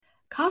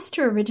costs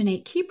to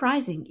originate keep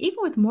rising even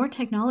with more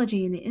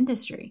technology in the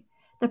industry.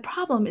 The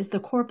problem is the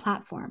core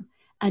platform.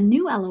 A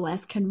new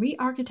LOS can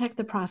re-architect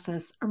the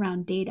process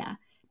around data,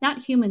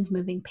 not humans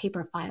moving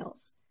paper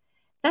files.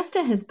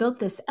 Vesta has built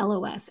this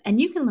LOS, and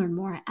you can learn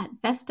more at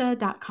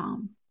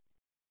Vesta.com.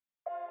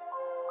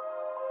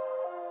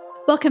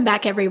 Welcome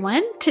back,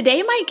 everyone.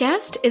 Today, my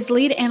guest is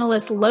lead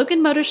analyst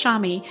Logan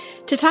Mohtashami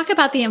to talk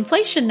about the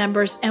inflation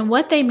numbers and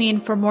what they mean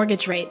for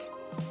mortgage rates.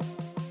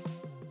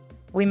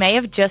 We may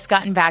have just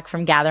gotten back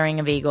from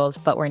Gathering of Eagles,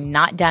 but we're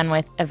not done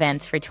with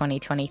events for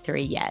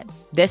 2023 yet.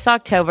 This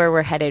October,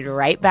 we're headed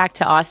right back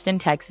to Austin,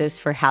 Texas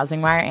for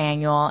Housing Wire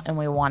Annual, and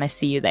we want to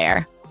see you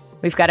there.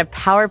 We've got a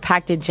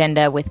power-packed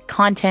agenda with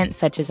content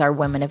such as our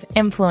Women of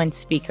Influence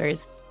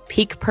speakers,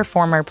 peak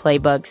performer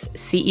playbooks,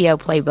 CEO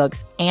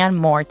playbooks, and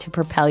more to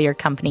propel your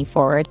company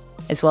forward,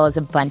 as well as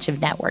a bunch of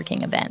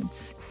networking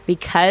events.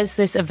 Because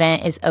this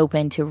event is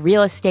open to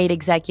real estate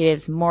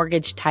executives,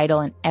 mortgage,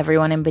 title, and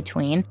everyone in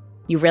between,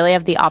 you really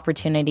have the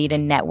opportunity to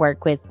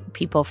network with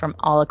people from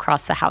all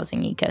across the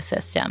housing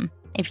ecosystem.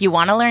 If you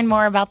want to learn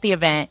more about the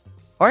event,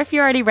 or if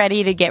you're already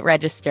ready to get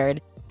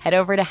registered, head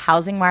over to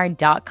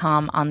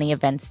housingwire.com on the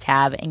events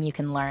tab and you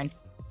can learn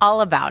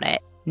all about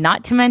it.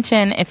 Not to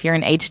mention, if you're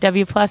an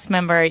HW Plus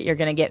member, you're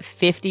going to get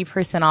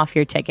 50% off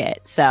your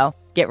ticket. So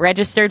get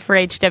registered for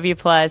HW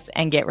Plus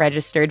and get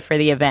registered for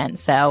the event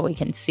so we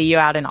can see you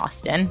out in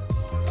Austin.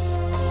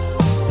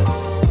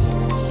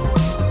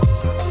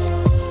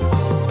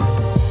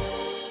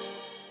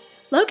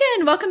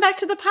 Logan, welcome back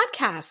to the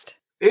podcast.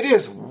 It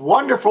is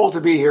wonderful to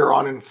be here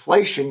on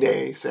Inflation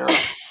Day, Sarah.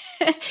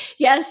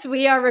 Yes,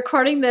 we are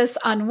recording this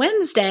on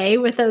Wednesday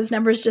with those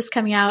numbers just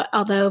coming out,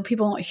 although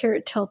people won't hear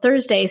it till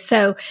Thursday.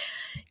 So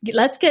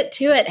let's get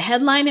to it.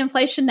 Headline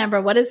inflation number.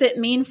 What does it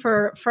mean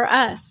for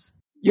us?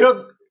 You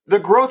know, the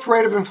growth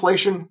rate of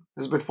inflation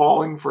has been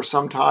falling for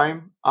some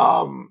time.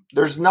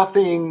 There's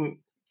nothing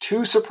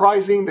too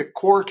surprising. The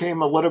core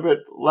came a little bit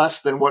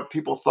less than what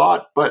people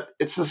thought, but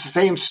it's the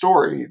same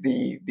story.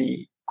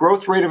 The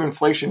growth rate of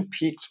inflation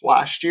peaked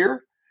last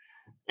year.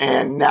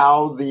 And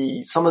now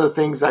some of the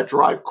things that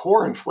drive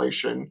core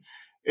inflation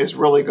is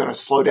really going to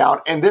slow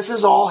down. And this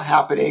is all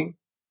happening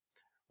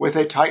with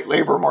a tight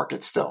labor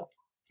market still.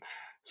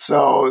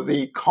 So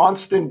the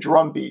constant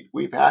drumbeat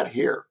we've had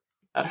here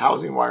at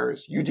Housing Wire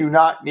is you do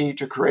not need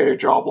to create a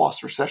job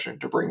loss recession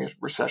to bring a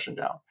recession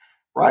down,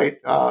 right?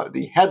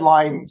 The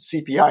headline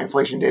CPI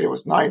inflation data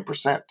was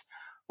 9%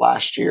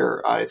 last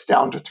year. It's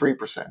down to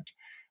 3%.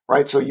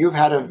 Right. So you've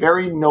had a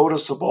very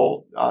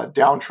noticeable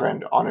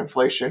downtrend on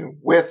inflation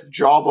with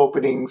job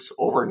openings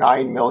over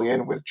 9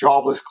 million, with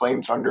jobless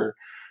claims under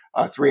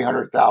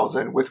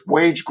 300,000, with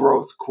wage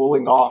growth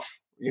cooling off,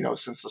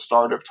 since the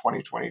start of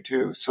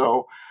 2022.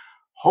 So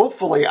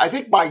hopefully, I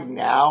think by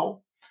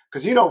now,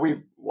 because,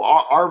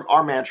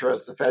 our mantra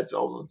is the Fed's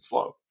old and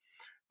slow.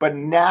 But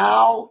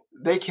now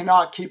they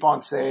cannot keep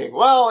on saying,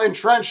 well,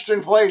 entrenched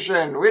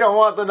inflation, we don't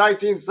want the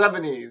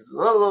 1970s,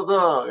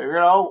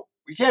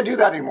 You can't do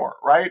that anymore,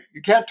 right?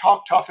 You can't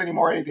talk tough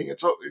anymore, anything.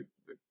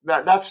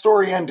 That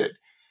story ended.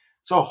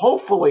 So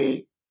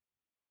hopefully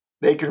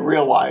they can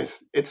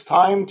realize it's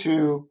time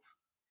to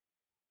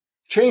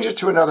change it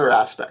to another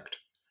aspect,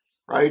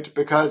 right?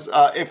 Because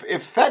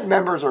if Fed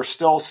members are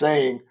still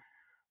saying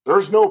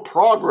there's no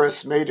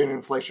progress made in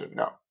inflation,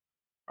 no,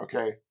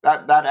 okay,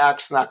 that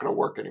act's not going to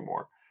work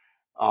anymore.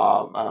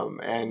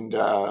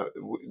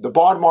 The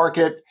bond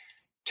market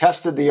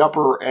tested the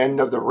upper end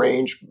of the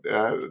range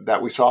that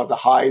we saw the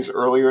highs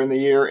earlier in the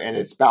year, and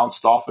it's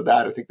bounced off of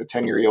that. I think the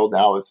 10-year yield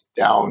now is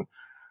down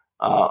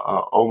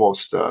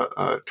almost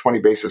 20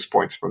 basis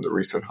points from the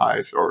recent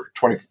highs, or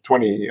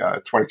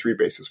 23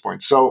 basis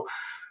points. So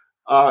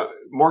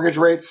mortgage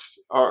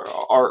rates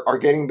are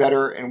getting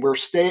better, and we're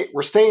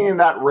staying in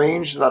that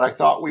range that I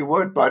thought we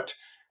would. But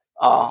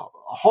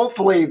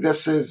hopefully,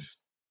 this is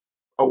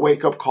a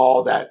wake-up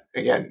call that,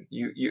 again,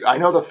 I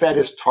know the Fed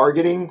is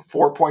targeting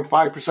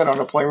 4.5%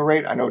 unemployment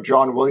rate. I know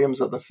John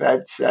Williams of the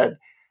Fed said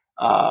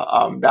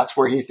that's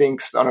where he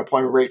thinks the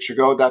unemployment rate should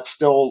go. That's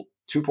still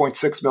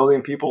 2.6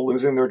 million people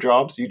losing their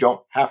jobs. You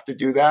don't have to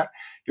do that.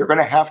 You're going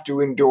to have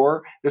to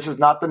endure. This is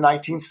not the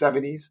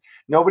 1970s.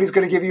 Nobody's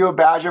going to give you a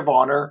badge of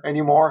honor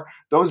anymore.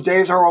 Those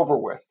days are over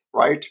with,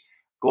 right?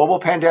 Global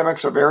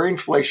pandemics are very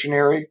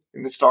inflationary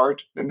in the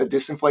start, then the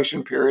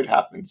disinflation period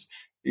happens.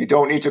 You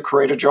don't need to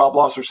create a job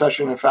loss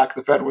recession. In fact,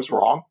 the Fed was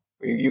wrong.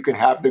 You can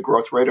have the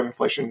growth rate of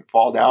inflation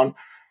fall down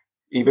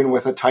even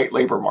with a tight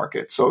labor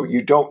market. So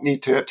you don't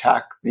need to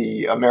attack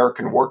the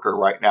American worker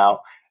right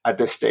now at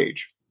this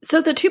stage.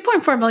 So the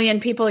 2.4 million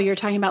people you're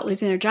talking about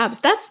losing their jobs,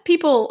 that's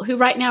people who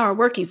right now are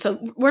working. So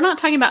we're not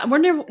talking about,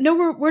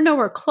 we're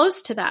nowhere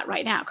close to that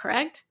right now,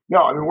 correct?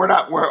 No, I mean,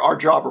 our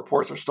job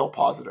reports are still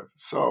positive.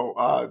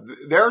 So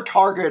their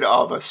target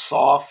of a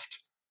soft,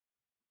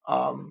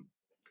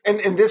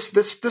 And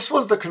this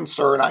was the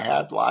concern I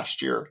had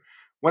last year.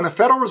 When the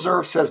Federal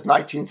Reserve says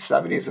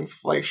 1970s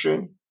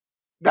inflation,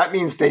 that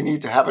means they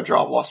need to have a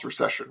job loss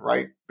recession,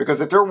 right?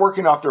 Because if they're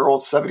working off their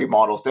old 70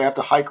 models, they have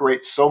to hike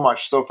rates so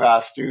much so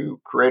fast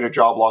to create a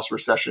job loss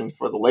recession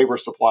for the labor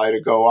supply to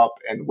go up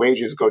and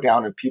wages go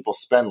down and people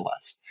spend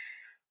less.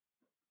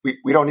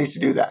 We don't need to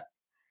do that,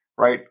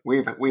 right?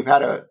 We've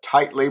had a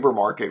tight labor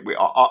market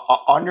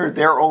under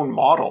their own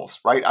models,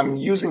 right? I'm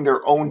using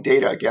their own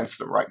data against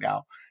them right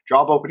now.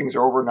 Job openings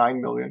are over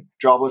 9 million.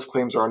 Jobless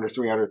claims are under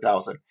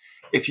 300,000.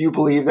 If you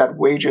believe that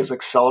wages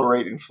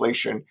accelerate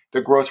inflation, the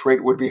growth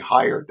rate would be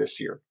higher this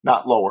year,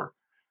 not lower,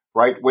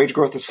 right? Wage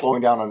growth is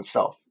slowing down on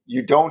itself.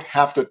 You don't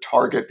have to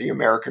target the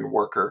American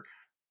worker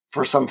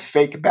for some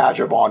fake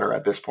badge of honor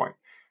at this point,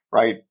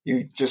 right?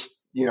 You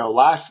just,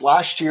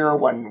 last year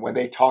when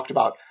they talked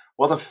about,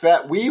 well, the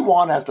Fed, we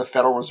want as the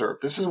Federal Reserve,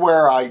 this is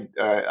where I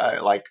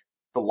like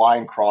the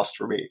line crossed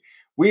for me.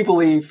 We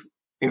believe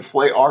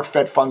our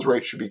Fed funds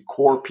rate should be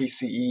core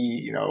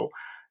PCE,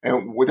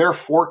 and with their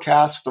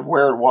forecast of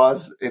where it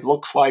was, it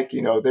looks like,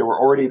 they were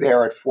already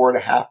there at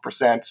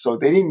 4.5%. So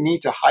they didn't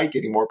need to hike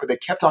anymore, but they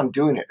kept on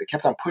doing it. They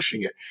kept on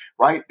pushing it,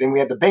 right? Then we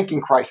had the banking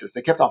crisis.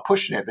 They kept on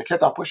pushing it. They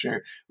kept on pushing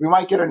it. We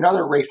might get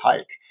another rate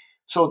hike.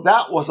 So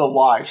that was a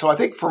lie. So I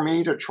think for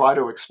me to try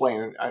to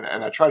explain, and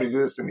I try to do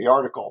this in the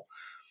article,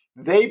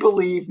 they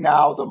believe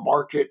now the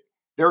market,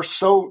 they're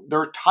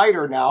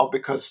tighter now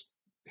because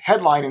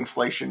headline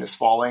inflation is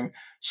falling.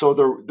 So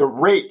the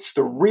rates,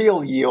 the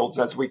real yields,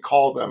 as we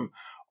call them,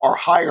 are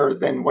higher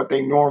than what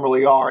they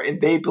normally are. And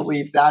they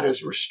believe that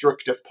is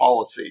restrictive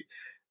policy.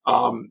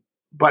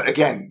 But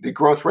again, the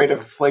growth rate of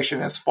inflation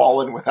has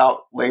fallen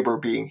without labor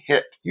being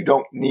hit. You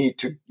don't need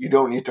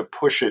to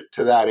push it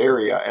to that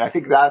area. And I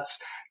think that's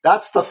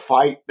the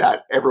fight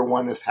that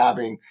everyone is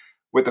having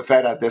with the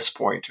Fed at this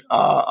point.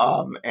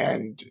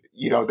 And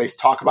they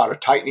talk about a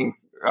tightening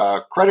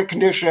credit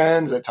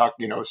conditions. They talk,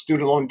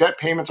 student loan debt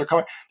payments are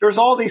coming. There's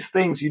all these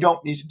things. You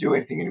don't need to do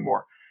anything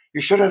anymore. You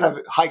shouldn't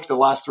have hiked the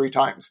last 3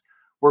 times.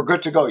 We're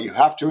good to go. You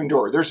have to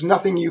endure. There's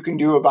nothing you can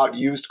do about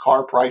used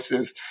car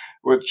prices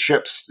with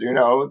chips.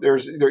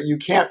 You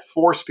can't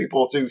force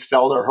people to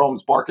sell their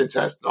homes. Barkin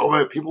says,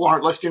 no, people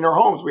aren't listing their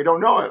homes. We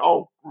don't know it.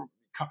 Oh,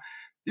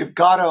 you've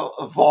got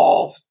to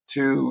evolve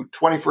to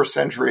 21st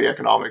century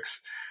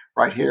economics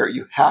right here.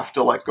 You have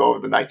to let go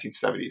of the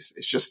 1970s.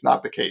 It's just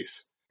not the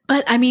case.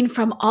 But I mean,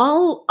 from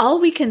all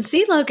we can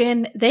see,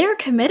 Logan, they are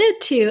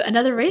committed to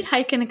another rate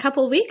hike in a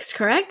couple of weeks,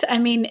 correct? I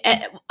mean,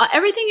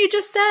 everything you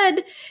just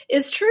said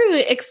is true,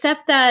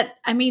 except that,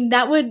 I mean,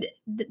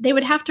 they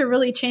would have to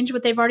really change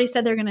what they've already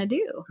said they're going to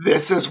do.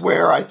 This is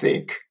where I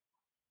think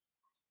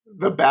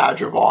the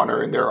badge of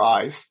honor in their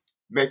eyes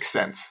makes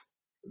sense.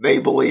 They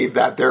believe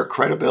that their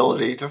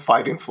credibility to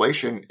fight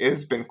inflation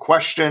has been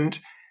questioned,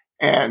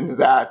 and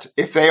that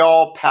if they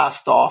all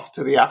passed off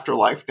to the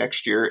afterlife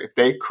next year, if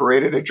they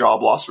created a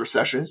job loss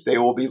recession, they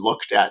will be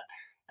looked at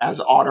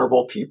as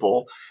honorable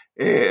people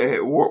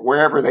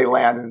wherever they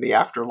land in the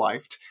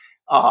afterlife.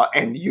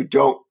 And you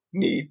don't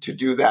need to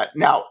do that.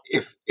 Now,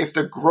 if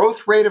the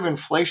growth rate of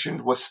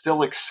inflation was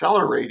still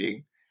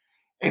accelerating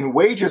and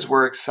wages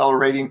were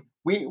accelerating,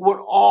 we would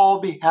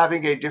all be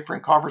having a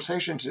different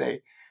conversation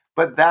today.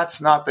 But that's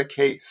not the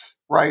case,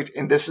 right?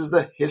 And this is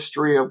the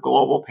history of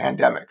global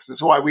pandemics. This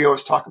is why we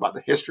always talk about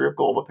the history of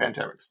global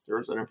pandemics.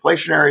 There's an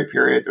inflationary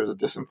period. There's a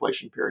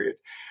disinflation period,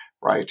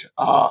 right?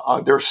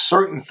 There's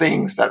certain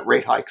things that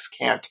rate hikes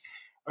can't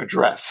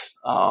address.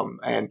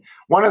 And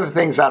one of the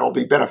things that will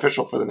be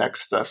beneficial for the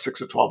next 6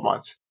 to 12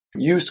 months,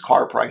 used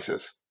car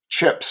prices,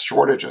 chips,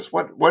 shortages.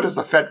 What is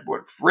the Fed,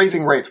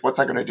 raising rates, what's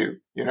that going to do,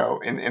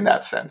 in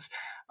that sense?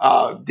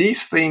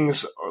 These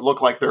things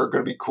look like they're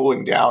going to be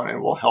cooling down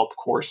and will help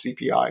core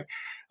CPI.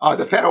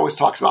 The Fed always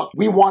talks about,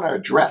 we want to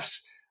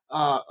address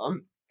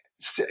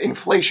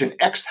inflation,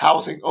 X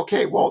housing.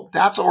 Okay, well,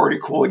 that's already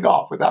cooling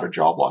off without a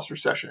job loss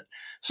recession.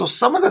 So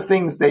some of the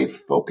things they've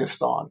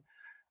focused on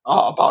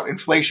about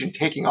inflation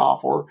taking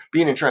off or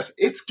being interest,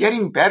 it's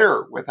getting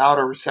better without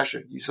a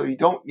recession. So you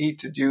don't need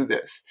to do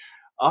this.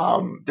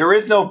 There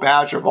is no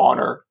badge of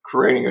honor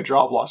creating a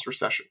job loss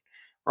recession.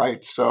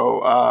 Right.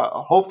 So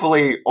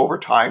hopefully over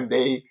time,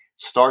 they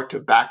start to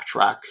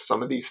backtrack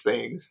some of these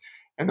things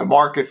and the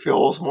market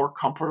feels more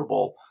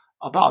comfortable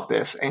about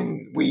this.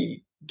 And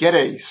we get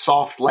a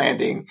soft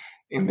landing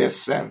in this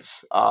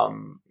sense.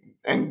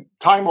 And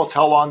time will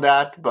tell on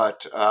that.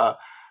 But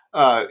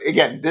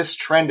again, this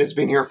trend has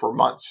been here for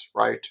months.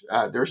 Right.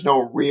 There's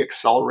no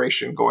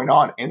reacceleration going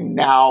on. And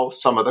now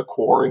some of the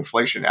core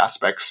inflation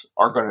aspects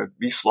are going to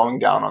be slowing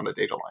down on the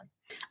data line.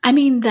 I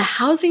mean, the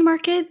housing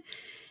market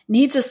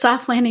needs a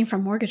soft landing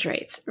from mortgage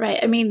rates, right?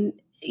 I mean,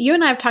 you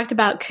and I have talked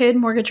about, could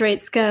mortgage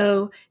rates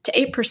go to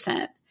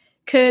 8%?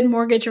 Could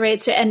mortgage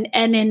rates, and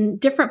in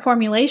different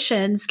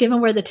formulations, given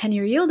where the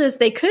 10-year yield is,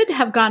 they could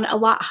have gone a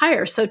lot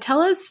higher. So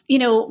tell us,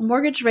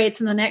 mortgage rates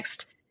for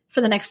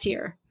the next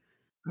year.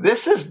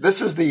 This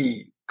is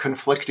the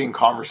conflicting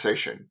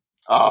conversation.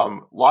 A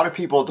lot of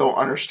people don't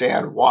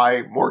understand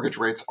why mortgage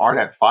rates aren't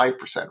at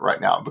 5%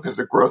 right now because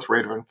the growth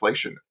rate of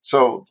inflation.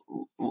 So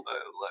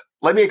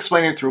let me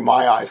explain it through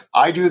my eyes.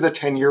 I do the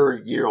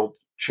 10-year yield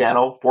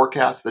channel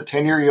forecast, the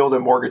 10-year yield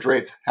and mortgage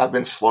rates have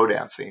been slow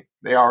dancing.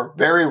 They are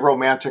very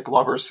romantic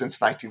lovers since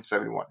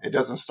 1971. It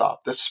doesn't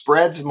stop. The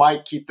spreads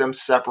might keep them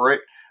separate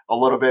a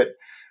little bit,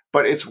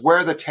 but it's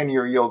where the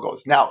 10-year yield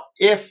goes. Now,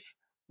 if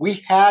we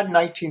had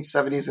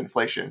 1970s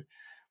inflation,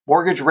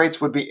 mortgage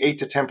rates would be 8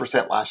 to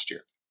 10% last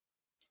year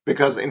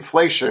because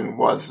inflation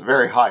was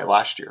very high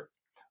last year.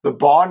 The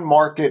bond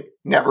market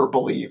never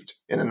believed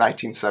in the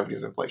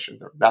 1970s inflation.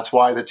 That's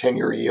why the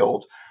 10-year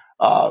yield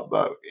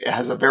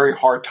has a very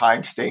hard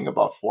time staying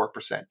above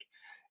 4%.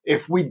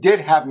 If we did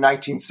have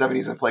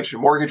 1970s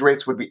inflation, mortgage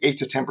rates would be 8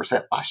 to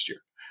 10% last year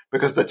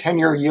because the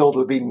 10-year yield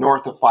would be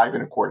north of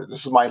 5.25%.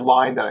 This is my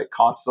line that I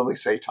constantly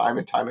say time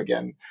and time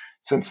again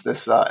since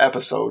this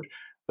episode.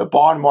 The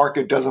bond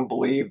market doesn't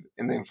believe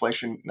in the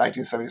inflation,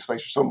 1970s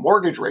inflation, so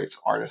mortgage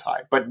rates aren't as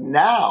high. But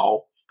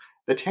now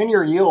the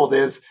 10-year yield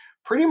is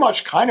pretty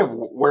much kind of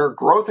where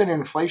growth and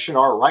inflation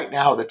are right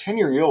now. The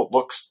 10-year yield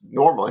looks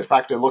normal. In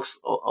fact, it looks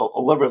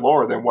a little bit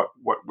lower than what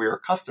we're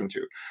accustomed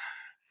to.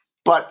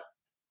 But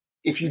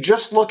if you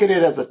just look at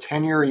it as a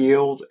 10-year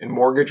yield and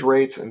mortgage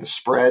rates and the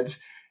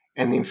spreads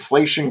and the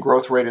inflation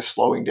growth rate is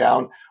slowing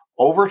down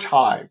over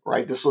time,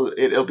 right?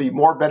 It'll be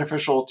more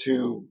beneficial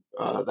to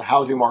the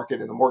housing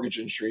market and the mortgage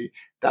industry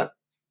that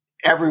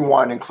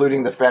everyone,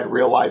 including the Fed,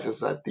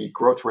 realizes that the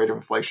growth rate of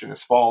inflation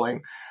is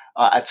falling.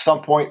 At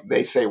some point,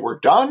 they say we're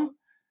done.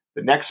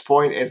 The next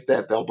point is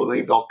that they'll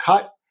believe they'll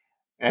cut,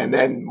 and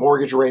then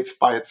mortgage rates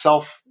by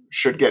itself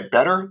should get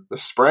better. The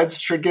spreads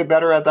should get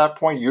better at that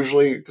point.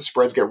 Usually the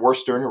spreads get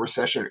worse during a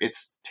recession.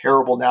 It's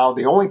terrible now.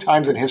 The only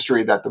times in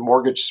history that the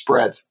mortgage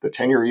spreads, the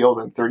 10-year yield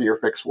and 30-year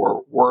fix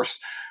were worse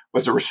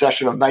was the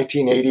recession of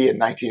 1980 and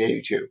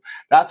 1982.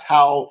 That's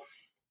how,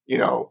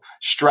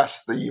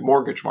 stressed the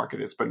mortgage market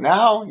is. But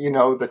now,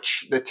 the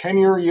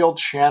 10-year yield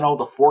channel,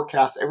 the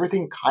forecast,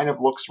 everything kind of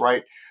looks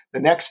right. The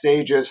next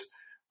stage is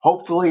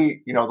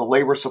hopefully, the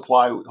labor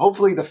supply,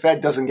 hopefully the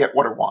Fed doesn't get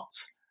what it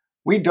wants.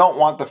 We don't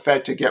want the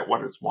Fed to get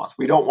what it wants.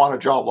 We don't want a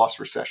job loss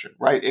recession,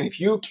 right? And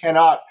if you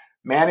cannot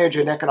manage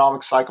an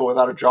economic cycle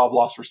without a job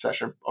loss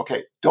recession,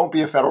 okay, don't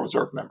be a Federal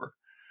Reserve member.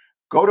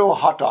 Go to a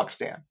hot dog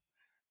stand.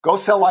 Go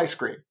sell ice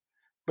cream.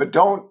 But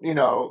don't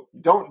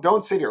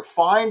sit here.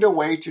 Find a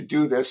way to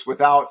do this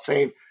without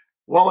saying,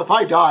 well, if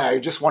I die, I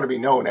just want to be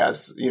known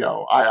as,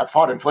 I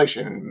fought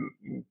inflation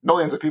and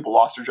millions of people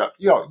lost their job.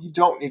 You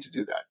don't need to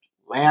do that.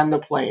 Land the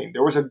plane.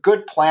 There was a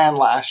good plan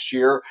last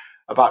year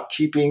about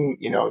keeping,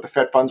 the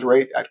Fed funds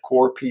rate at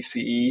core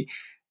PCE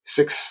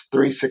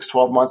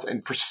 6.12 months.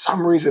 And for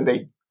some reason,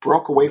 they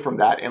broke away from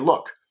that. And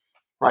look,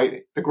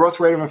 right, the growth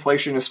rate of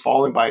inflation is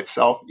falling by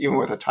itself, even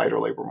with a tighter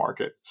labor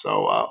market.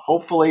 So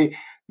hopefully,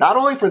 not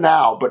only for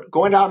now, but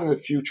going out in the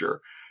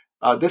future,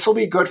 this will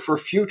be good for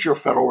future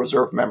Federal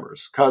Reserve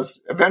members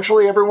because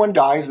eventually everyone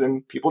dies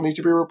and people need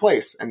to be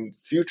replaced. And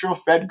future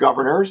Fed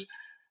governors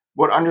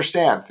would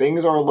understand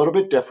things are a little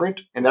bit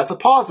different. And that's a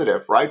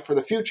positive, right, for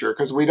the future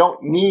because we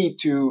don't need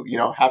to,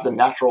 have the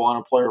natural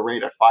unemployment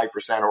rate at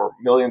 5% or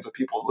millions of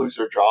people lose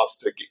their jobs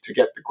to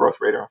get the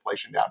growth rate of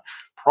inflation down.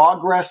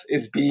 Progress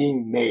is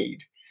being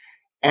made.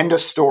 End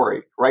of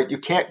story, right? You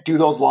can't do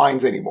those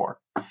lines anymore.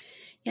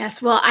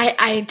 Yes. Well,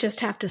 I just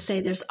have to say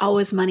there's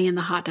always money in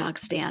the hot dog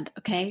stand.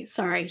 Okay.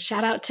 Sorry.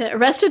 Shout out to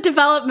Arrested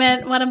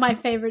Development, one of my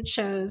favorite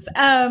shows.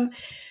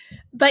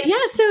 But yeah,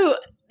 so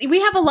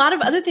we have a lot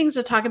of other things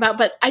to talk about,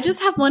 but I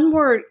just have one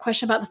more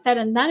question about the Fed.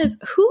 And that is,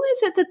 who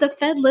is it that the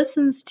Fed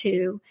listens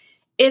to?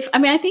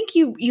 I think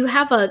you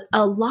have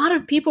a lot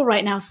of people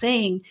right now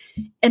saying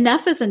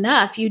enough is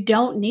enough. You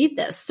don't need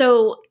this.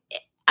 So,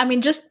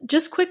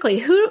 just quickly,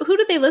 who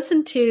do they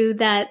listen to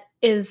that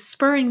is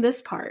spurring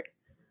this part?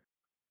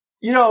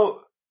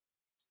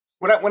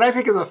 When I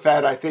think of the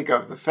Fed, I think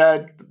of the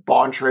Fed, the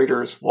bond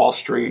traders, Wall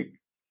Street,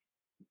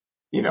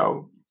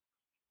 and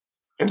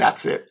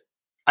that's it.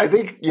 I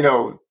think,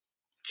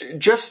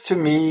 just to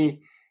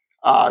me,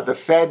 the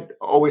Fed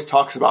always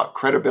talks about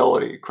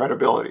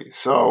credibility.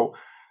 So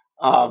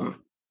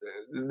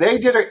they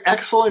did an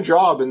excellent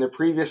job in the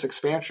previous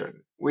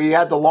expansion. We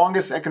had the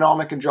longest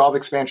economic and job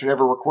expansion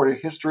ever recorded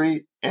in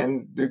history,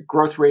 and the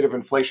growth rate of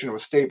inflation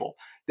was stable.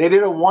 They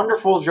did a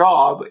wonderful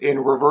job in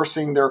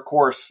reversing their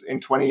course in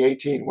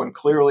 2018 when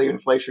clearly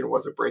inflation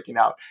wasn't breaking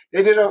out.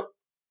 They did a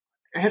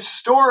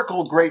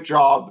historical great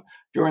job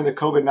during the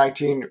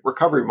COVID-19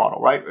 recovery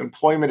model, right?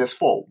 Employment is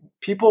full.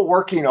 People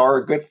working are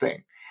a good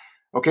thing.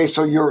 Okay,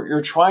 so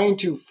you're trying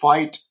to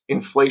fight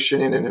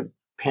inflation in a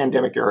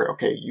pandemic era.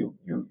 Okay,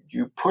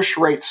 you push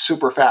rates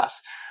super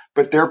fast,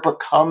 but there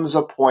becomes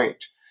a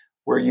point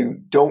where you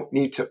don't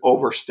need to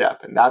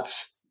overstep. And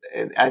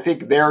I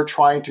think they're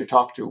trying to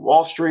talk to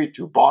Wall Street,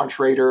 to bond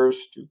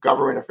traders, to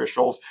government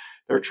officials.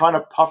 They're trying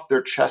to puff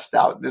their chest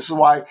out. This is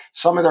why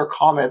some of their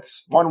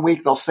comments, one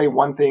week they'll say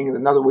one thing, and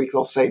another week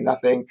they'll say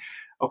nothing.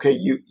 Okay,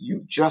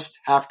 you just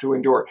have to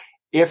endure.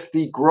 If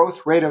the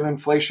growth rate of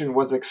inflation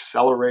was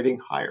accelerating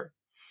higher,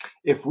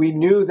 if we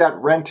knew that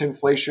rent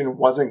inflation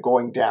wasn't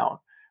going down,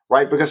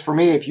 right? Because for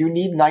me, if you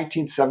need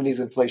 1970s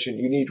inflation,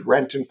 you need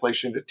rent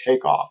inflation to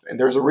take off. And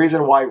there's a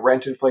reason why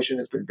rent inflation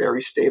has been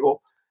very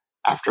stable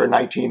after the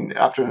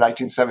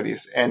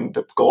 1970s. And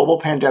the global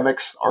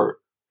pandemics are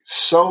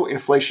so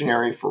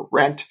inflationary for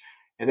rent.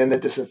 And then the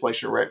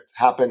disinflation rate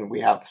happened.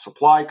 We have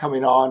supply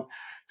coming on.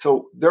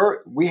 So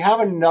we have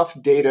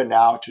enough data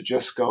now to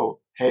just go,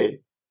 hey,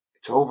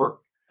 it's over,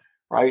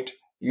 right?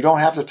 You don't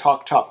have to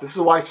talk tough. This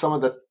is why some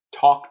of the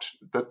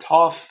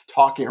tough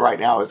talking right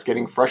now is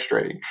getting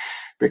frustrating,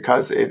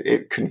 because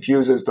it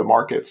confuses the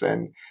markets.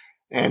 And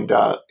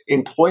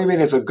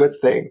employment is a good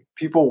thing.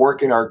 People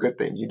working are a good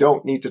thing. You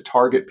don't need to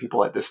target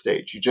people at this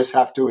stage. You just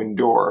have to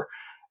endure.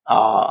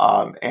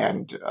 I'm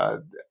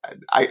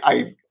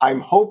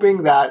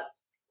hoping that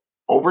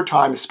over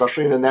time,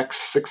 especially in the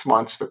next 6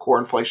 months, the core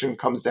inflation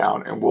comes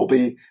down and we'll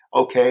be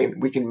okay.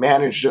 We can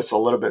manage this a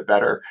little bit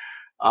better.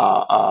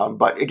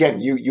 But again,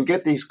 you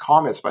get these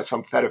comments by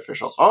some Fed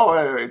officials.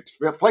 Oh,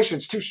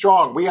 inflation's too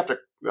strong. We have to,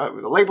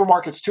 the labor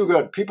market's too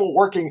good. People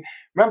working.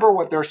 Remember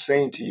what they're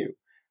saying to you.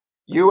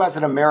 You as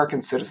an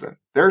American citizen,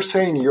 they're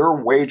saying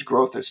your wage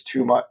growth is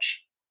too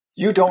much.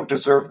 You don't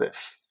deserve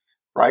this,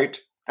 right?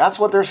 That's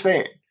what they're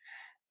saying.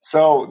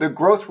 So the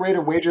growth rate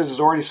of wages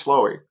is already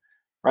slowing,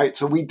 right?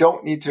 So we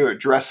don't need to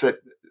address it.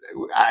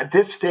 At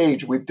this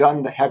stage, we've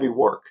done the heavy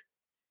work.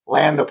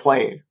 Land the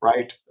plane,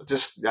 right?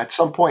 Just at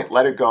some point,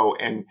 let it go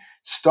and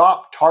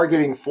stop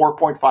targeting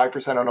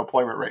 4.5%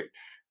 unemployment rate,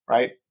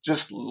 right?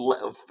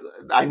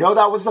 I know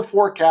that was the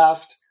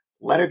forecast.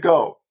 Let it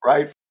go,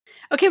 right?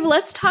 Okay, well,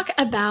 let's talk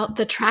about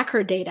the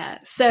tracker data.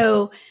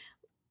 So,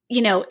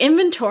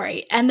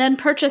 inventory and then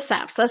purchase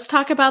apps. Let's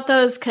talk about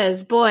those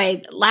because,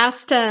 boy,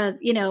 last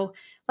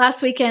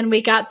weekend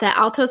we got the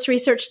Altos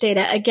research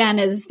data. Again,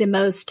 is the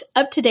most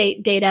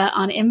up-to-date data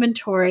on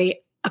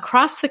inventory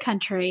across the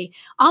country,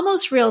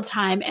 almost real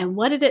time. And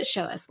what did it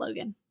show us,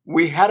 Logan?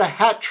 We had a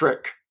hat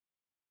trick,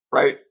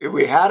 right?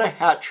 We had a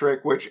hat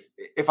trick, which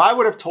if I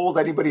would have told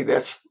anybody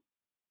this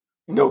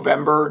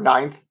November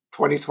 9th,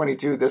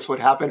 2022, this would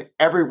happen,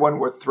 everyone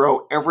would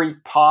throw every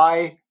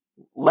pie,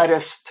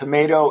 lettuce,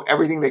 tomato,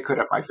 everything they could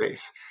at my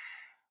face.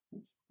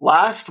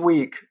 Last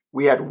week,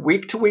 we had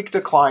week-to-week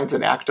declines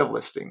in active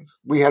listings.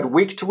 We had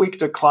week-to-week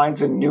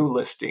declines in new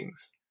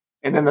listings.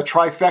 And then the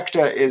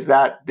trifecta is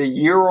that the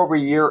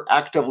year-over-year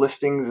active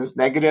listings is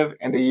negative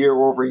and the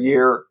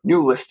year-over-year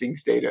new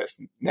listings data is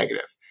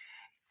negative.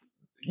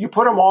 You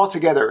put them all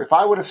together. If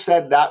I would have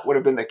said that would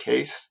have been the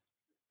case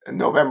on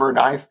November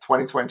 9th,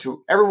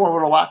 2022, everyone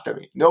would have laughed at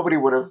me. Nobody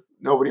would have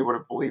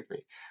believed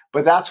me.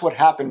 But that's what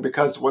happened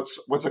because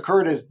what's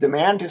occurred is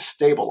demand has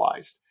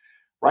stabilized,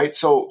 right?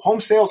 So home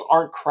sales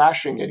aren't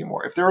crashing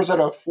anymore. If there was an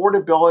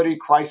affordability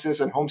crisis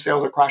and home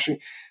sales are crashing,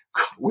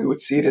 we would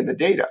see it in the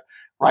data.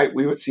 Right,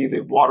 we would see the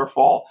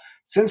waterfall.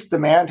 Since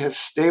demand has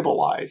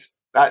stabilized,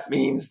 that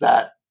means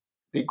that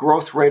the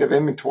growth rate of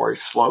inventory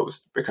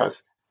slows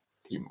because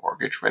the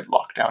mortgage rate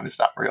lockdown is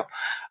not real.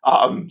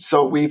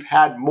 So we've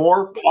had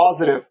more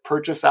positive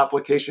purchase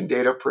application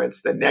data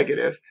prints than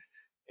negative.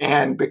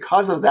 And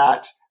because of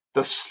that,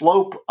 the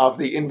slope of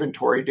the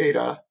inventory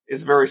data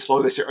is very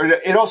slow this year.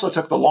 It also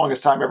took the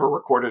longest time ever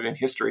recorded in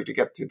history to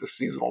get to the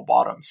seasonal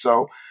bottom.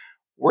 So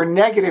we're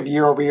negative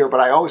year over year, but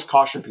I always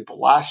caution people.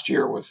 Last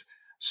year was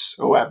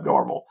so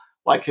abnormal,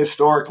 like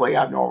historically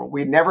abnormal.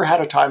 We never had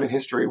a time in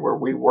history where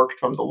we worked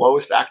from the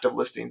lowest active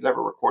listings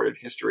ever recorded in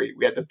history.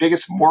 We had the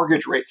biggest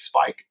mortgage rate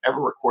spike ever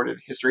recorded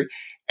in history,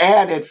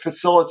 and it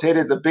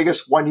facilitated the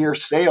biggest one-year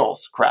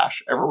sales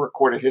crash ever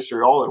recorded in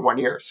history all in 1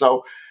 year.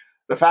 So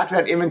the fact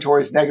that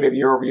inventory is negative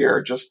year over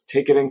year, just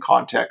take it in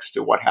context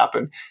to what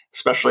happened,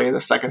 especially in the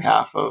second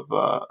half of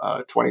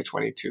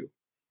 2022.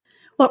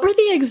 What were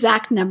the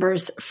exact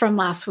numbers from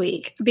last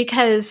week?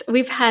 Because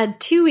we've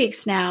had 2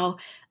 weeks now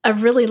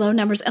of really low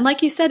numbers. And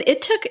like you said,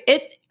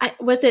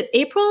 was it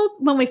April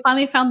when we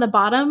finally found the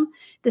bottom,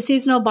 the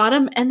seasonal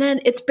bottom? And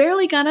then it's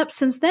barely gone up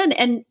since then.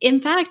 And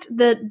in fact,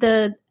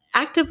 the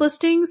active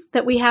listings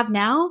that we have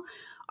now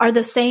are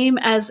the same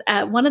as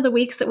one of the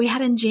weeks that we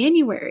had in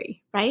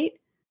January, right?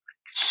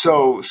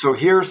 So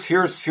here's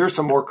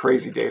some more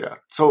crazy data.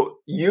 So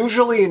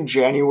usually in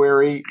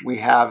January, we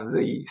have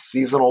the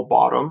seasonal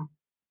bottom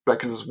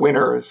because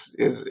winter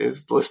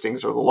is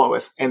listings are the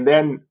lowest. And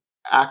then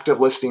active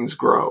listings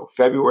grow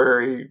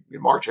February,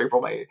 March,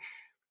 April, May.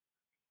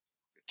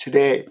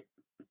 Today,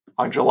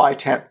 on July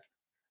 10th,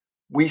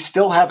 we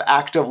still have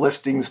active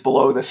listings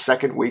below the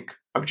second week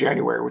of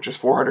January, which is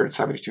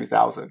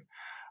 472,000.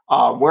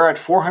 We're at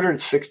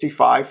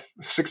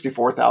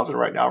 64,000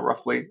 right now,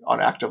 roughly,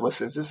 on active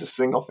listings. This is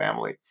single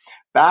family.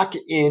 Back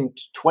in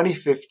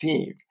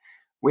 2015,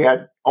 we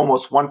had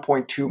almost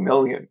 1.2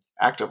 million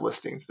active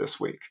listings this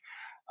week.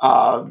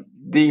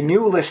 The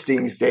new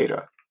listings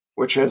data,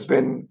 which has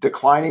been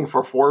declining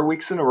for 4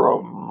 weeks in a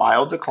row,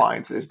 mild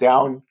declines, is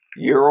down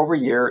year over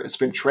year. It's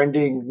been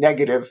trending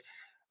negative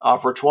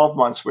for 12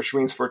 months, which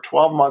means for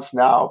 12 months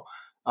now,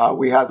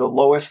 we have the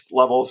lowest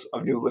levels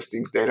of new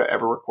listings data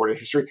ever recorded in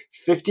history.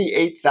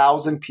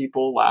 58,000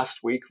 people last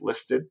week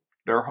listed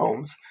their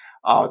homes.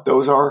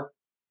 Those are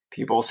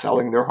people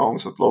selling their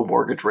homes with low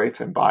mortgage rates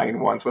and buying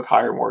ones with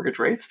higher mortgage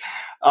rates.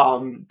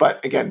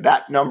 But again,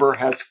 that number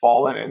has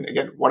fallen. And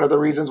again, one of the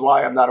reasons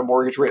why I'm not a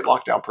mortgage rate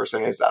lockdown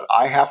person is that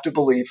I have to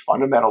believe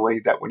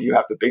fundamentally that when you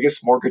have the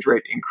biggest mortgage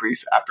rate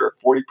increase after a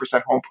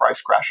 40% home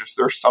price crashes,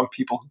 there are some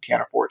people who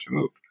can't afford to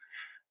move.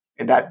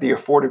 And that the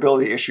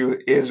affordability issue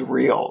is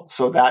real.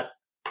 So that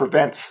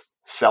prevents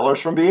sellers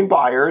from being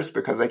buyers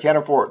because they can't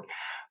afford.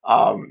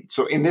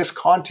 So in this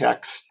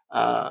context,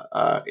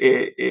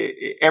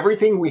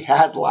 everything we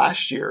had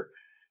last year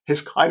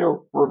has kind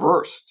of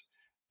reversed,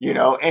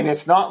 and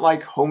it's not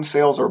like home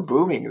sales are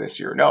booming this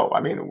year. No,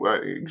 I mean,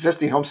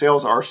 existing home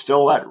sales are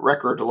still at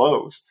record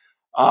lows,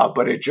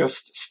 but it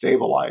just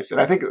stabilized.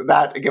 And I think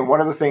that, again, one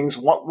of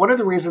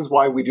the reasons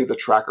why we do the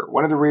tracker,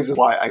 one of the reasons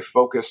why I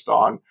focused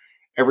on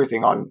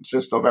everything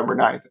since November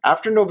 9th.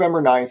 After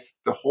November 9th,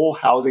 the whole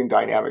housing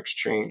dynamics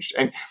changed.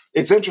 And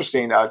it's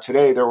interesting.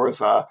 Today there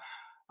was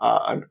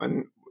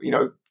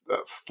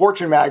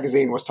Fortune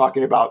magazine was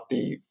talking about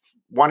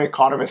one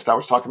economist that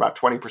was talking about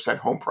 20%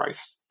 home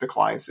price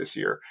declines this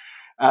year.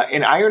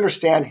 And I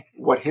understand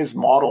what his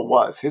model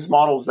was. His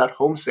model was that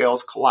home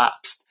sales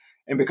collapsed.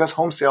 And because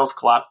home sales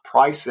collapse,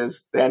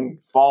 prices then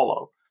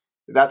follow.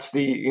 That's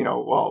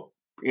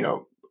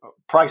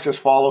prices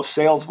follow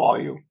sales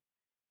volume.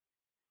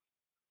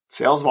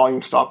 Sales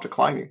volume stopped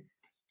declining.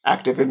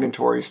 Active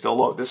inventory is still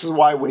low. This is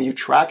why when you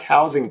track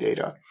housing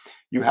data,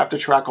 you have to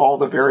track all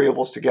the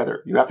variables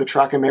together. You have to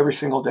track them every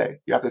single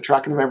day. You have to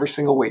track them every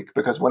single week,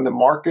 because when the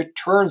market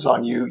turns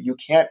on you, you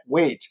can't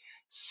wait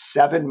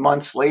 7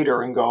 months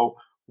later and go,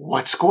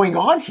 what's going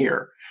on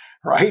here?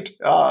 Right?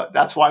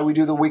 That's why we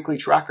do the weekly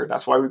tracker.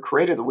 That's why we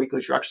created the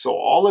weekly tracker. So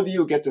all of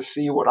you get to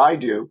see what I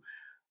do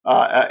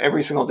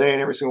every single day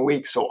and every single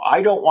week. So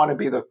I don't want to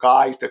be the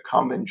guy to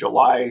come in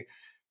July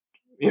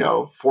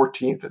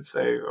 14th and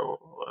say, oh,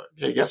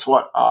 hey, guess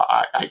what?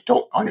 I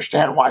don't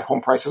understand why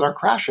home prices are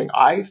crashing.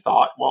 I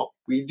thought, well,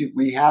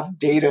 we have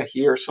data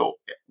here. So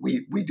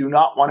we do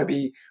not want to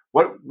be,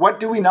 what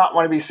do we not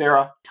want to be,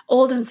 Sarah?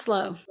 Old and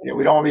slow.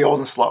 We don't want to be old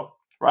and slow,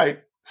 right?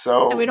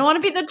 So and we don't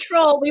want to be the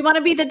troll. We want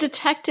to be the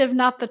detective,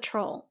 not the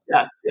troll.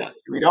 Yes.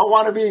 We don't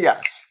want to be,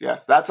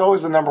 yes. That's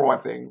always the number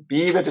one thing.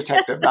 Be the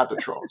detective, not the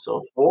troll.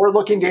 So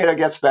forward-looking data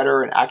gets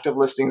better and active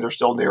listings are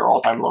still near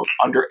all-time lows.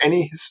 Under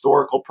any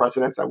historical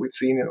precedents that we've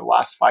seen in the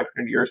last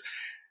 500 years,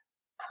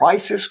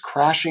 prices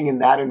crashing in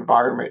that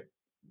environment,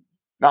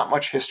 not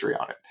much history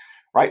on it,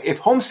 right? If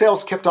home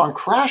sales kept on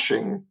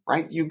crashing,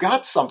 right, you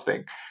got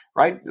something.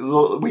 Right,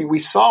 we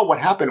saw what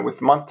happened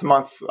with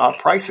month-to-month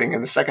pricing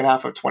in the second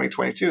half of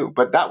 2022,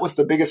 but that was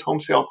the biggest home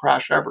sale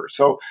crash ever.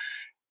 So,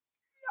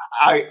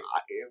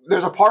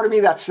 there's a part of me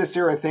that sits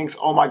there and thinks,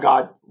 "Oh my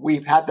God,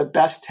 we've had the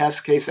best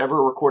test case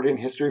ever recorded in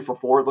history for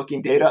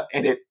forward-looking data,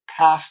 and it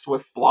passed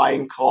with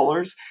flying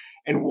colors."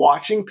 And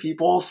watching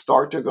people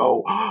start to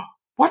go, oh,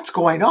 "What's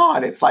going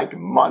on?" It's like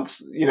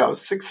months,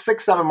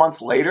 6-7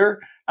 months later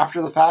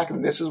after the fact,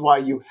 and this is why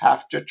you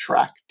have to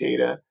track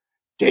data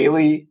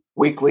daily,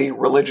 weekly,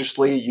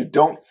 religiously. You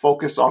don't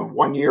focus on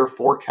 1 year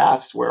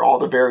forecasts where all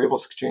the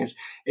variables change,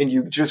 and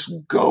you just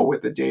go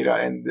with the data.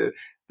 And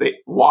the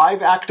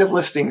live active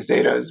listings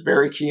data is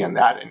very key in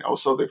that, and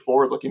also the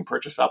forward-looking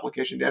purchase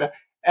application data,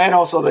 and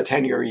also the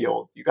 10-year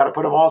yield. You got to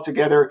put them all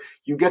together.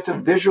 You get to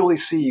visually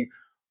see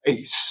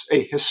a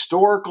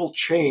historical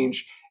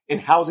change in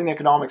housing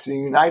economics in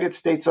the United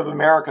States of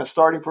America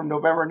starting from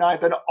November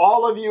 9th. And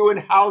all of you in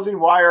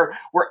Housing Wire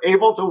were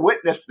able to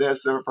witness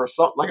this. And for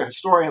like a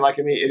historian like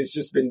me, it has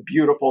just been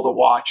beautiful to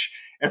watch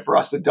and for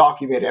us to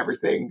document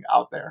everything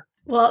out there.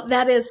 Well,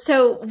 that is.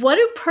 So what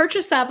do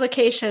purchase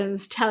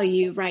applications tell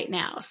you right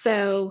now?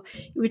 So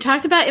we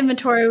talked about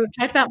inventory. We've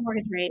talked about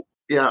mortgage rates.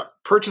 Yeah.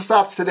 Purchase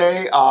apps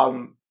today,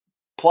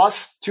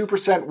 plus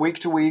 2% week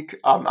to week.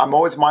 I'm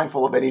always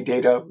mindful of any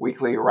data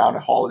weekly around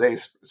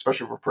holidays,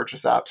 especially for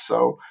purchase apps.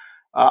 So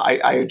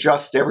I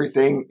adjust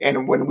everything.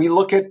 And when we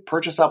look at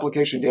purchase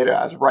application data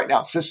as of right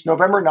now, since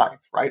November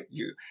 9th, right?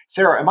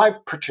 Sarah, am I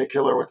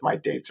particular with my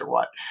dates or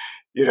what?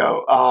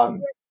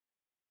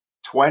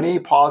 20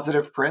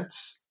 positive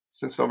prints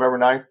since November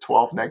 9th,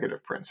 12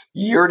 negative prints.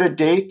 Year to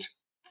date,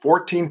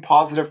 14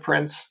 positive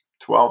prints,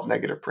 12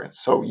 negative prints.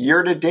 So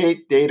year to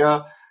date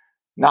data,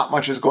 not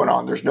much is going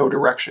on. There's no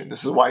direction.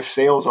 This is why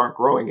sales aren't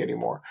growing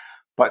anymore.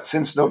 But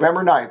since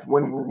November 9th,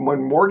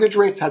 when mortgage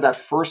rates had that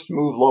first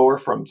move lower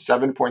from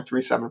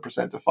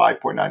 7.37% to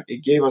 5.9%,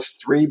 it gave us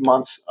 3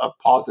 months of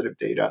positive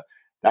data.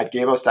 That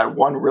gave us that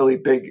one really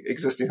big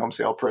existing home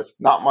sale price.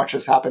 Not much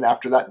has happened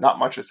after that. Not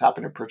much has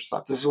happened in purchase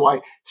apps. This is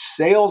why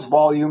sales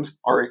volumes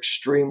are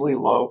extremely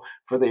low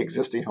for the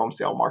existing home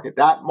sale market.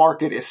 That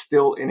market is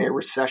still in a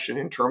recession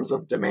in terms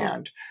of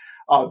demand.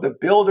 The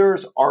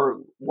builders are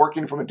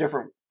working from a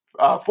different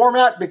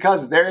format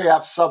because they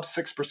have sub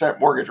 6%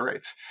 mortgage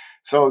rates.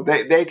 So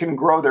they can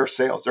grow their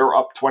sales. They're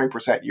up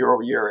 20% year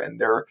over year, and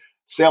their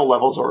sale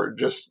levels are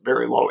just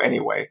very low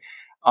anyway.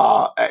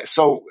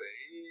 So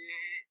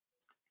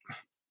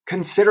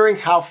considering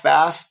how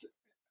fast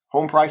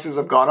home prices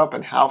have gone up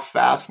and how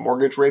fast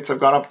mortgage rates have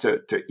gone up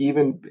to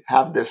even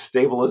have this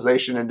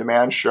stabilization in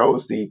demand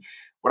shows the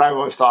what I've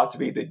always thought to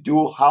be the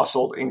dual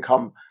household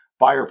income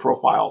buyer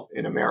profile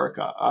in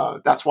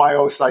America. That's why I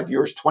always thought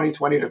years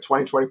 2020 to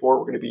 2024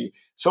 were going to be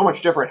so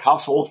much different.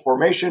 Household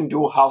formation,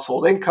 dual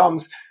household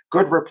incomes,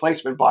 good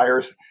replacement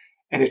buyers.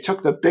 And it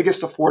took the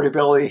biggest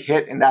affordability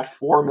hit in that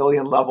 4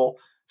 million level,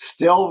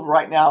 still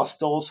right now,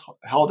 still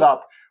held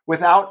up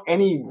without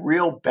any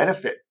real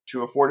benefit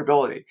to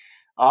affordability.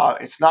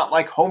 It's not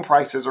like home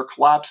prices are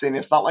collapsing.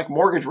 It's not like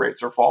mortgage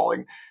rates are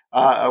falling.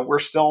 We're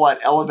still at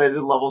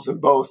elevated levels in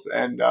both.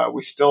 And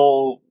we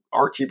still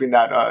are keeping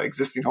that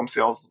existing home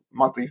sales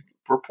monthly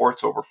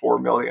reports over 4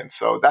 million.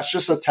 So that's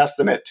just a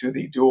testament to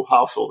the dual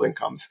household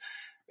incomes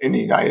in the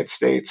United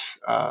States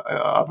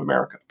of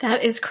America.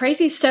 That is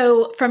crazy.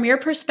 So from your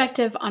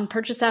perspective on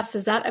purchase apps,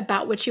 is that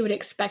about what you would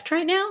expect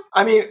right now?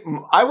 I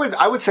mean, I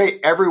would say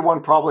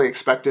everyone probably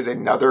expected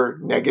another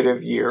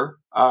negative year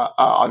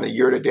on the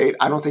year to date.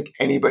 I don't think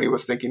anybody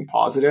was thinking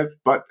positive.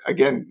 But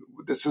again,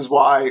 this is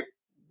why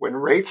when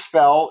rates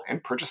fell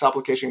and purchase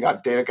application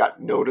data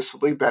got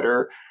noticeably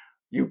better,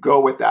 you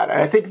go with that.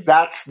 And I think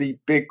that's the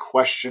big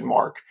question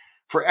mark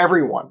for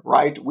everyone,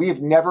 right?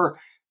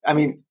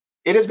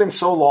 It has been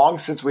so long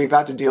since we've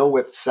had to deal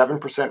with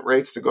 7%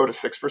 rates to go to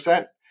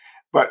 6%,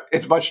 but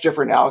it's much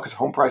different now because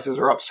home prices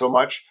are up so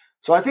much.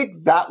 So I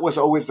think that was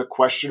always the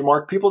question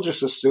mark. People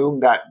just assume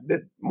that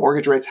the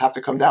mortgage rates have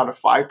to come down to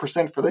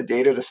 5% for the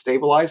data to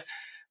stabilize.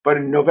 But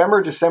in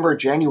November, December,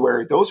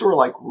 January, those were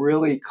like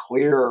really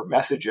clear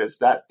messages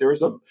that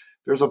there's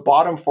a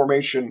bottom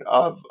formation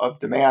of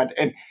demand.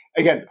 And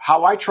again,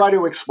 how I try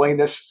to explain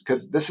this,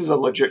 because this is a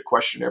legit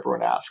question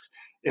everyone asks.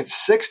 If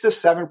 6 to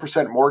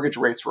 7% mortgage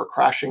rates were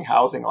crashing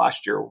housing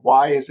last year,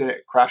 why isn't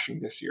it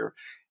crashing this year?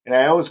 And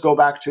I always go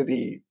back to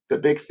the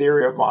big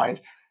theory of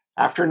mine.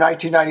 After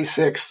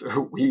 1996,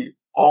 we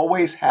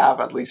always have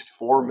at least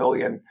 4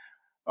 million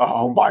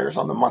home buyers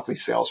on the monthly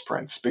sales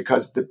prints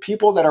because the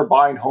people that are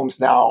buying homes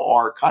now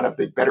are kind of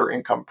the better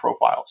income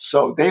profile.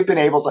 So they've been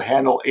able to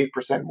handle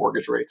 8%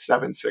 mortgage rates,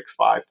 7, 6,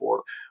 5,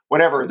 4,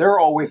 whatever. They're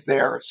always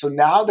there. So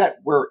now that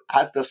we're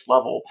at this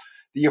level,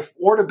 the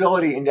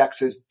affordability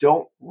indexes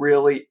don't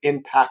really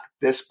impact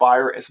this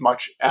buyer as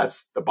much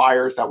as the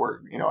buyers that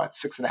were, at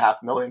 6.5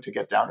 million to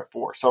get down to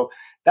 4. So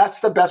that's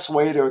the best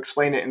way to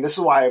explain it. And this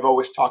is why I've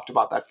always talked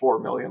about that 4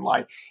 million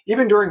line.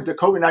 Even during the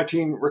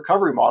COVID-19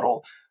 recovery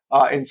model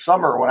in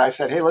summer, when I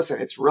said, hey, listen,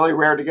 it's really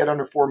rare to get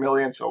under 4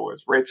 million. So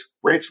as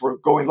rates were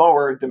going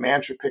lower,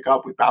 demand should pick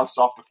up. We bounced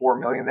off the 4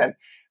 million. Then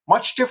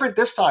much different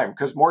this time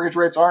because mortgage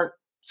rates aren't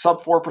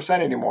sub 4%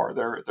 anymore.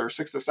 They're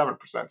 6 to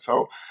 7%.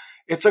 So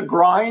it's a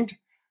grind.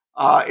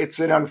 It's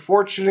an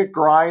unfortunate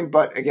grind,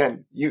 but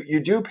again, you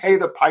do pay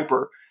the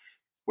piper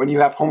when you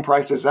have home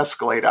prices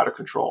escalate out of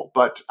control.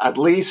 But at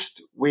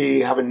least we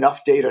have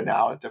enough data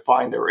now to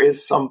find there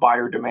is some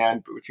buyer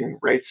demand between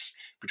rates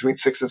between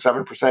 6 and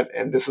 7%.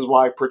 And this is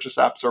why purchase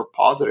apps are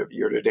positive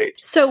year to date.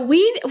 So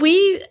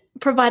we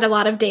provide a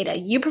lot of data.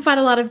 You provide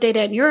a lot of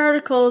data in your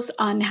articles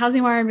on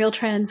HousingWire and Real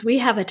Trends. We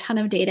have a ton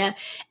of data.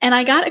 And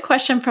I got a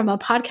question from a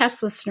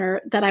podcast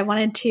listener that I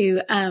wanted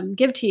to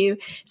give to you.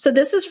 So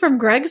this is from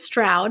Greg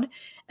Stroud,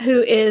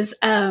 who is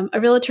a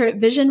realtor at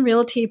Vision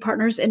Realty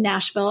Partners in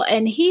Nashville.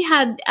 And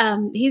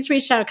he's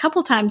reached out a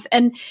couple times.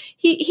 And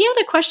he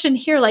had a question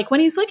here, like when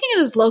he's looking at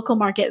his local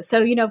market.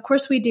 So, of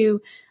course we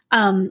do.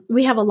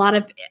 We have a lot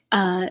of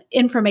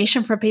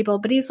information for people,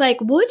 but he's like,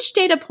 which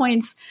data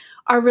points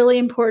are really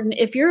important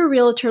if you're a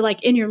realtor,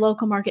 like in your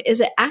local market? Is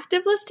it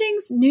active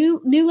listings,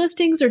 new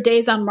listings, or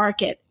days on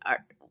market?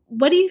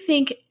 What do you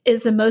think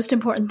is the most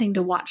important thing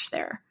to watch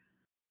there?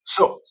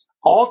 So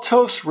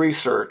Altos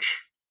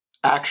Research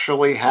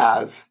actually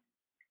has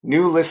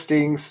new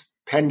listings,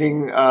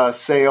 pending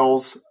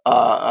sales,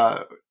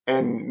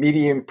 and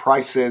median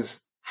prices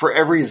for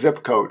every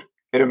zip code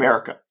in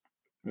America.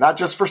 Not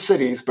just for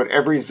cities, but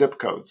every zip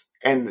codes.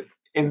 And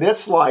in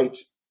this light,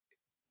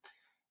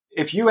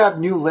 if you have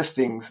new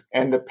listings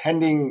and the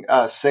pending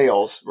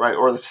sales, right,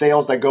 or the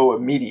sales that go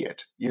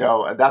immediate,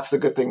 that's the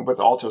good thing with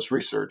Altos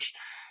Research.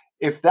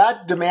 If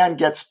that demand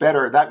gets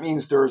better, that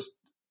means there's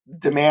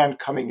demand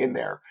coming in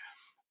there.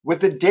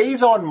 With the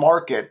days on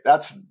market,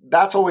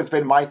 that's always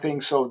been my thing.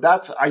 So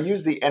I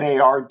use the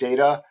NAR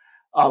data.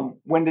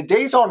 When the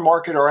days on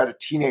market are at a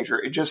teenager,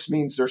 it just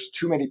means there's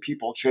too many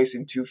people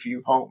chasing too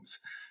few homes.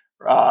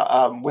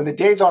 When the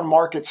days on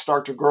market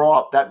start to grow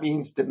up, that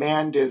means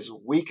demand is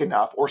weak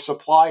enough or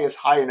supply is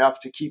high enough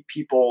to keep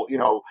people,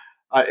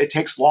 it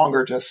takes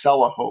longer to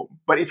sell a home.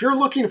 But if you're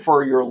looking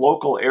for your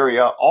local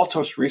area,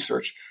 Altos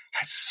Research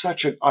has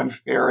such an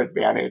unfair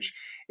advantage.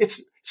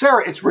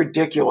 Sarah, it's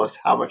ridiculous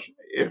how much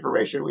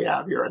information we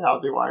have here at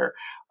HousingWire.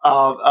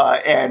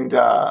 And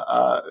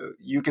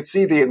you could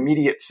see the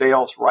immediate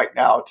sales right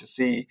now to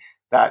see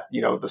that,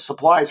 the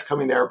supply is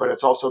coming there, but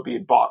it's also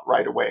being bought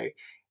right away.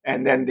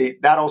 And then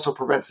that also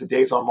prevents the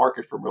days on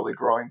market from really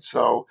growing.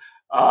 So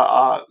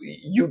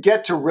you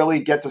get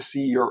to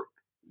see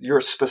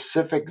your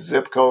specific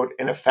zip code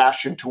in a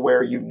fashion to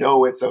where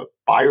it's a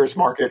buyer's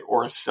market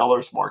or a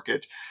seller's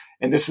market.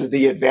 And this is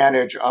the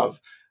advantage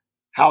of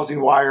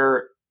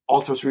HousingWire,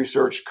 Altos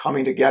Research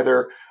coming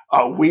together.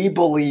 We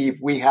believe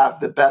we have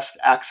the best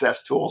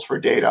access tools for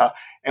data,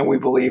 and we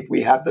believe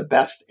we have the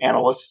best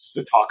analysts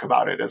to talk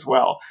about it as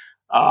well.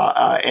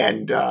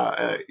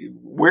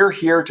 We're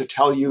here to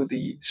tell you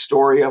the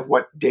story of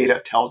what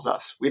data tells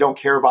us. We don't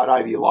care about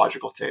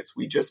ideological takes.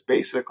 We just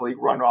basically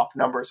run off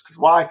numbers. Because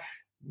why?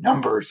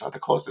 Numbers are the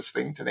closest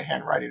thing to the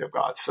handwriting of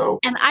God. So,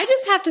 and I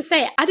just have to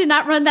say, I did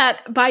not run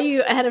that by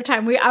you ahead of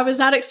time. I was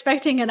not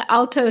expecting an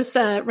Altos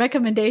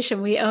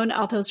recommendation. We own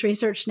Altos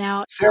Research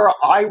now. Sarah,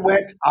 it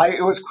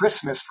was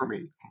Christmas for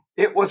me.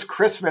 It was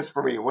Christmas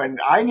for me. When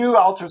I knew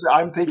Altos,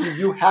 I'm thinking,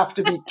 you have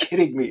to be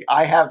kidding me.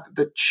 I have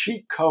the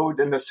cheat code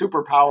and the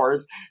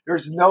superpowers.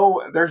 There's no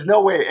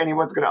way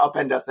anyone's going to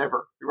upend us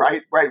ever,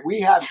 right? Right.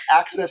 We have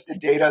access to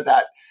data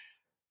that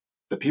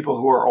the people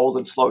who are old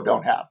and slow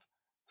don't have.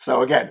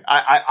 So again,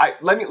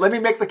 let me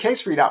make the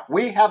case for you now.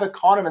 We have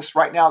economists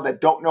right now that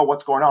don't know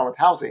what's going on with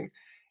housing.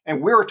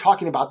 And we were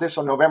talking about this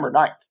on November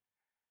 9th.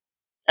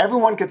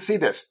 Everyone could see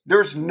this.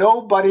 There's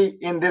nobody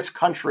in this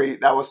country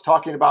that was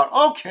talking about,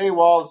 okay,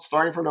 well,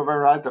 starting from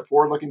November 9th, the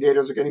forward-looking data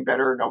are getting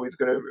better. Everyone's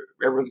going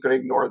to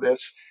ignore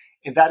this.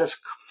 And that has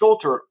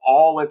filtered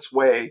all its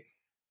way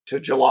to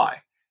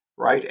July,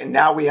 right? And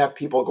now we have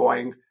people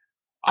going,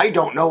 I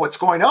don't know what's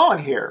going on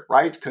here,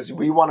 right? Because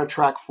we want to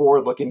track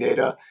forward-looking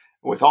data.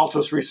 With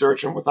Altos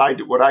Research and what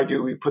I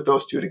do, we put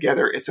those two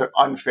together. It's an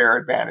unfair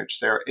advantage,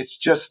 Sarah. It's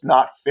just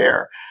not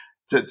fair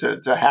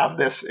to have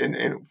this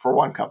in for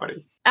one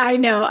company. I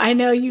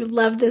know you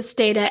love this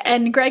data.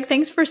 And Greg,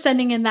 thanks for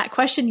sending in that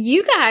question.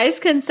 You guys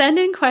can send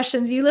in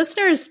questions, you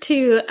listeners,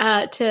 to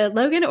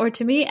Logan or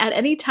to me at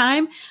any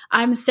time.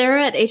 I'm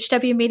Sarah at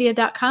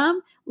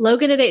hwmedia.com,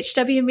 Logan at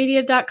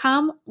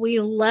hwmedia.com.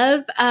 We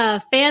love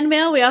fan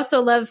mail. We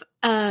also love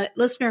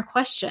listener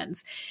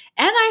questions.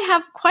 And I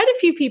have quite a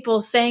few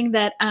people saying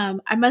that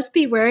I must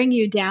be wearing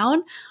you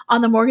down on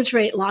the mortgage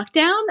rate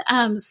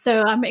lockdown.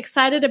 So I'm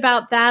excited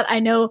about that. I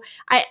know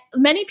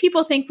many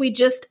people think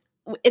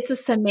it's a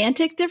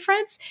semantic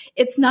difference.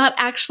 It's not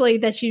actually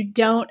that you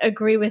don't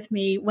agree with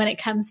me when it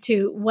comes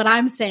to what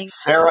I'm saying.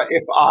 Sarah,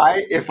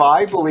 if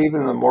I believe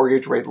in the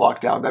mortgage rate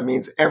lockdown, that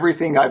means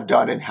everything I've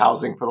done in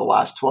housing for the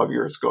last 12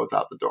 years goes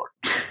out the door.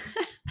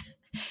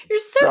 You're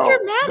so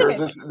dramatic.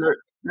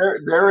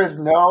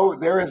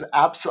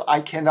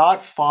 I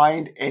cannot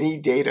find any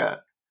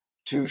data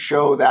to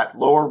show that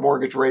lower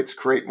mortgage rates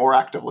create more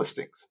active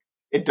listings.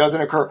 It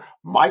doesn't occur.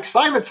 Mike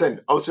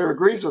Simonson also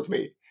agrees with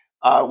me.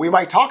 We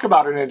might talk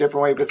about it in a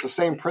different way, but it's the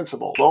same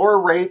principle.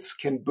 Lower rates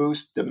can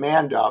boost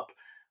demand up,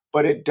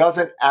 but it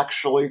doesn't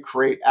actually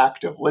create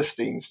active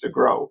listings to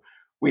grow.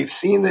 We've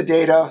seen the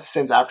data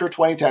since after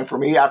 2010. For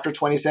me, after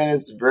 2010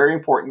 is very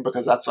important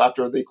because that's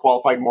after the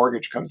qualified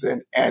mortgage comes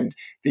in. And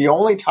the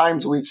only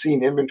times we've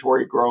seen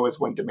inventory grow is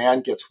when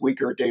demand gets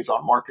weaker, days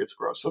on markets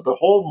grow. So the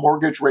whole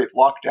mortgage rate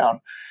lockdown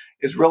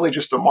is really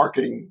just a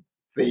marketing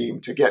theme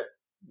to get,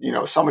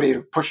 somebody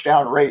to push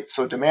down rates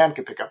so demand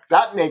can pick up.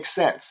 That makes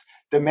sense.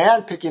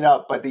 Demand picking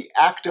up, but the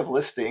active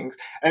listings.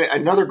 And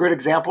another good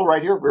example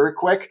right here, very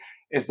quick,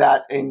 is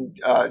that in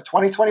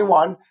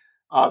 2021,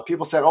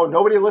 people said, oh,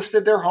 nobody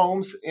listed their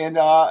homes in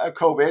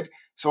COVID,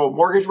 so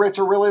mortgage rates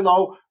are really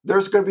low.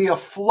 There's going to be a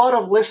flood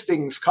of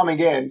listings coming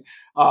in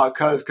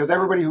because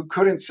everybody who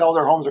couldn't sell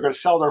their homes are going to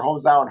sell their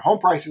homes now, and home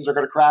prices are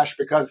going to crash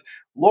because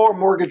lower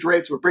mortgage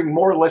rates would bring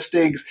more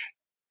listings.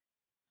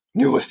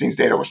 New listings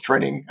data was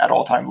trending at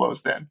all-time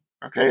lows then.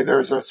 Okay,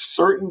 there's a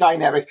certain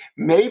dynamic.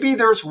 Maybe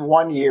there's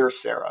 1 year,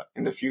 Sarah,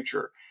 in the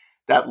future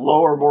that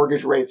lower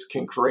mortgage rates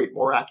can create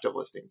more active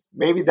listings.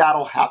 Maybe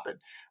that'll happen.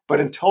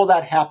 But until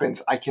that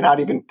happens, I cannot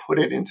even put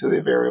it into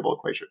the variable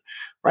equation,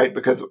 right?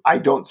 Because I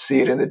don't see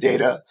it in the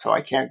data, so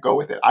I can't go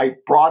with it. I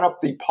brought up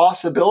the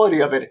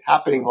possibility of it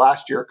happening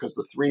last year because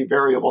the three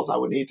variables I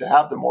would need to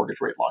have the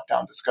mortgage rate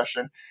lockdown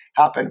discussion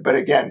happen. But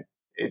again,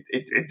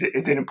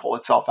 it didn't pull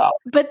itself out.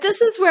 But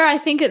this is where I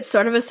think it's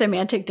sort of a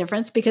semantic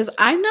difference, because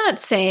I'm not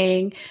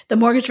saying the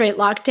mortgage rate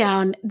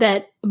lockdown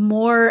that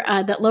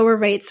lower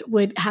rates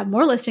would have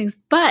more listings,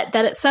 but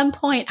that at some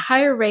point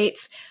higher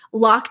rates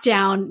lock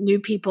down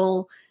new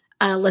people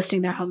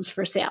listing their homes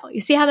for sale. You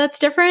see how that's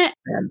different?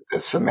 And the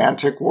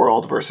semantic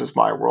world versus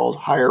my world,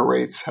 higher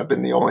rates have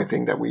been the only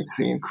thing that we've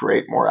seen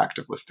create more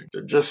active listings.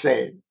 They're just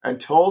saying,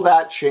 until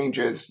that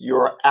changes,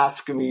 you're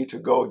asking me to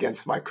go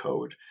against my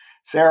code.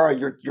 Sarah,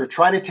 you're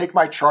trying to take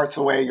my charts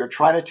away. You're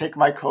trying to take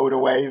my code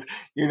away.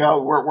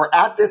 We're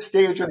at this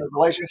stage in the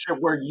relationship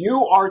where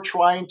you are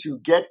trying to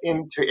get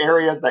into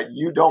areas that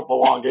you don't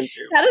belong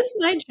into. That is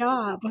my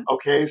job.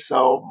 Okay,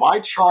 so my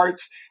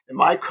charts and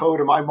my code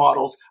and my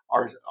models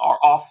are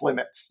off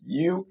limits.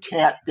 You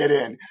can't get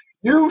in.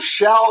 You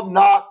shall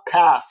not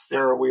pass,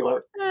 Sarah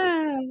Wheeler.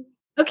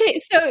 Okay,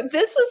 so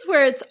this is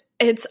where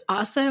it's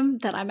awesome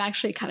that I'm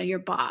actually kind of your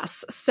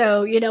boss.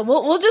 So,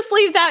 we'll just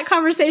leave that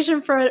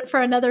conversation for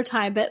another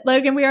time. But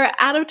Logan, we are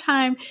out of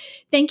time.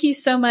 Thank you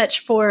so much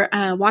for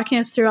walking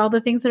us through all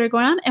the things that are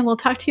going on, and we'll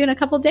talk to you in a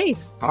couple of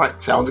days. All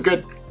right, sounds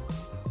good.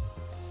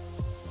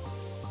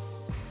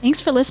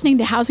 Thanks for listening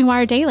to Housing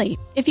Wire Daily.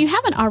 If you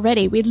haven't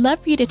already, we'd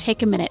love for you to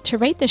take a minute to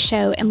rate the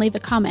show and leave a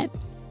comment.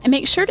 And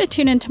make sure to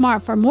tune in tomorrow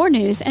for more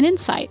news and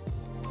insight